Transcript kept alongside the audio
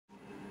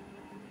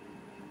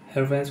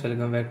Hello friends,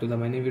 welcome back to the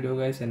mini video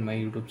guys and my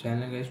YouTube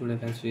channel guys. Today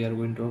friends we are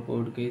going to talk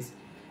about guys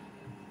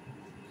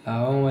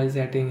lava mobile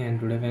setting, and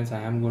today friends I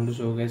am going to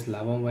show guys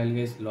lava mobile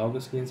guys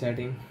lock screen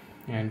setting.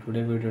 And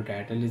today video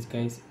title is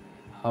guys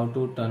how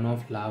to turn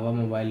off lava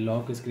mobile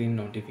lock screen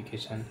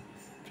notification.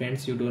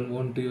 Friends, you don't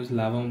want to use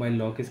lava mobile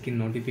lock screen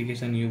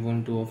notification, you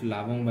want to off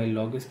lava mobile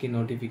lock screen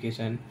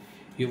notification,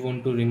 you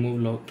want to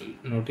remove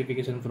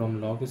notification from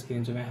lock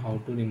screen. So how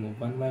to remove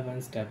one by one,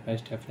 step by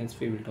step friends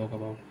we will talk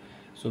about.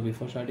 So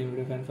before starting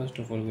video friends, first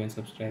of all go and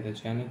subscribe the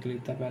channel,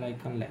 click the bell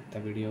icon, like the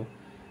video.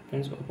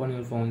 Friends, open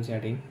your phone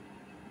setting.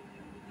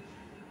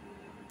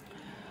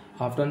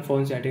 After on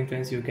phone setting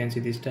friends, you can see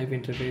this type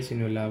interface in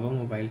your lava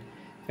mobile.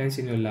 Friends,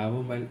 in your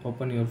lava mobile,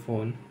 open your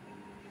phone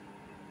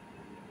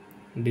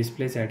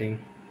display setting.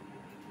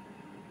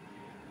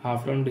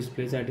 After on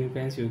display setting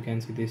friends, you can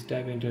see this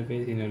type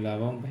interface in your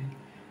lava mobile.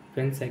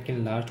 Friends,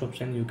 second last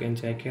option, you can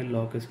check your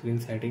lock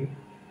screen setting.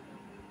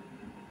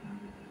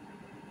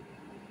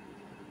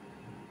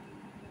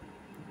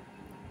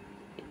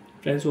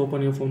 Friends,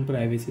 open your phone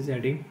privacy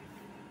setting,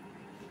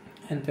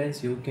 and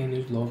friends you can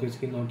use lock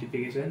screen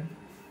notification.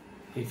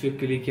 If you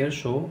click here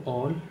show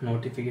all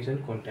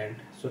notification content,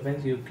 so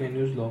friends you can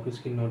use lock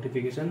screen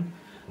notification.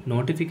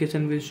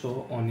 Notification will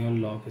show on your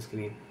lock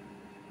screen,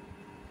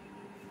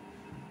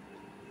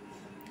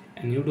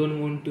 and you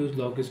don't want to use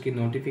lock screen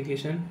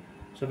notification.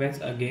 So friends,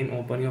 again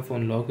open your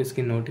phone lock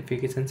screen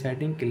notification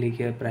setting, click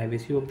here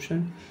privacy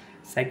option.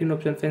 Second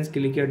option friends,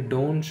 click here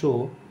don't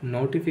show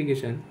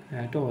notification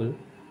at all.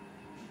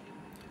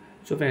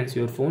 So friends,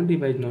 your phone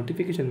device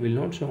notification will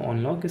not show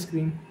on lock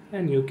screen,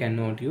 and you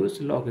cannot use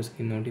lock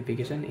screen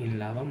notification in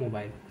lava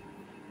mobile.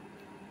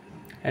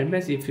 And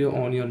friends, if you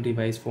on your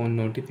device phone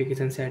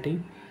notification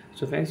setting,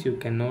 so friends you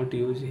cannot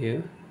use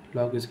here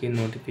lock screen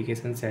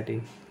notification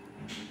setting.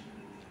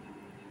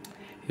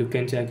 You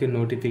can check your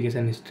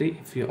notification history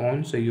if you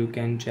on, so you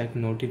can check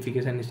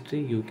notification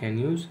history you can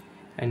use,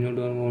 and you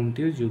don't want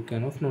to use, you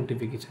can off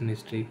notification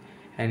history.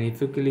 And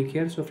if you click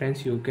here, so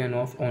friends you can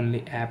off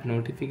only app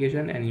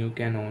notification and you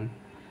can on.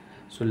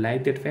 So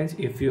like that friends,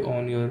 if you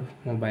on your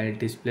mobile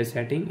display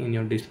setting, in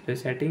your display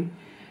setting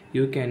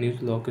you can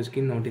use lock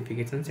screen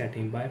notification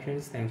setting. Bye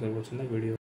friends, thanks for watching the video.